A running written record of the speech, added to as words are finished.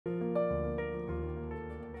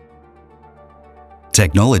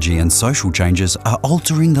Technology and social changes are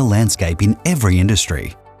altering the landscape in every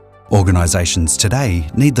industry. Organisations today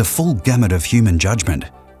need the full gamut of human judgment,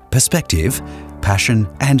 perspective, passion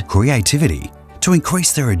and creativity to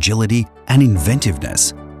increase their agility and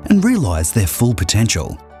inventiveness and realise their full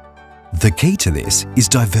potential. The key to this is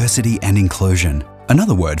diversity and inclusion.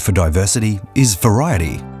 Another word for diversity is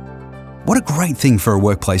variety. What a great thing for a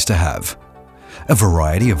workplace to have! A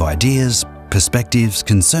variety of ideas, perspectives,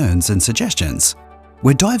 concerns and suggestions.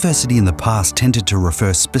 Where diversity in the past tended to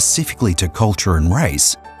refer specifically to culture and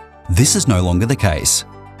race, this is no longer the case.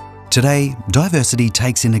 Today, diversity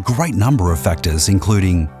takes in a great number of factors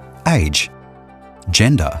including age,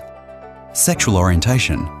 gender, sexual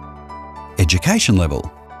orientation, education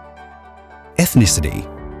level, ethnicity,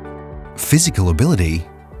 physical ability,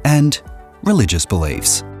 and religious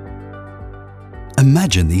beliefs.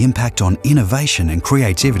 Imagine the impact on innovation and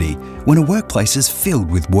creativity when a workplace is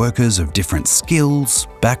filled with workers of different skills,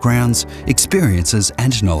 backgrounds, experiences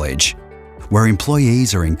and knowledge, where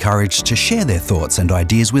employees are encouraged to share their thoughts and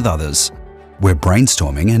ideas with others, where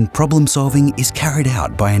brainstorming and problem solving is carried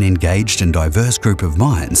out by an engaged and diverse group of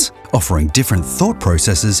minds, offering different thought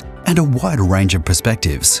processes and a wider range of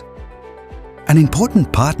perspectives. An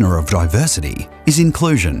important partner of diversity is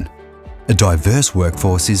inclusion. A diverse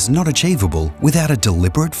workforce is not achievable without a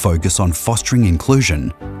deliberate focus on fostering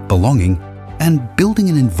inclusion, belonging, and building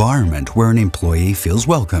an environment where an employee feels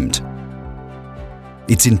welcomed.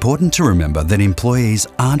 It's important to remember that employees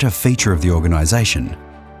aren't a feature of the organisation.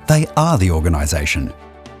 They are the organisation.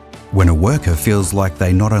 When a worker feels like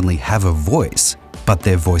they not only have a voice, but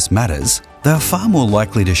their voice matters, they are far more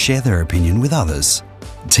likely to share their opinion with others.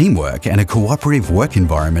 Teamwork and a cooperative work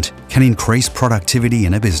environment can increase productivity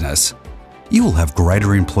in a business. You will have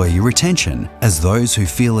greater employee retention, as those who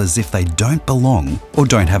feel as if they don't belong or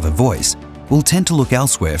don't have a voice will tend to look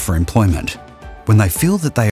elsewhere for employment. When they feel that they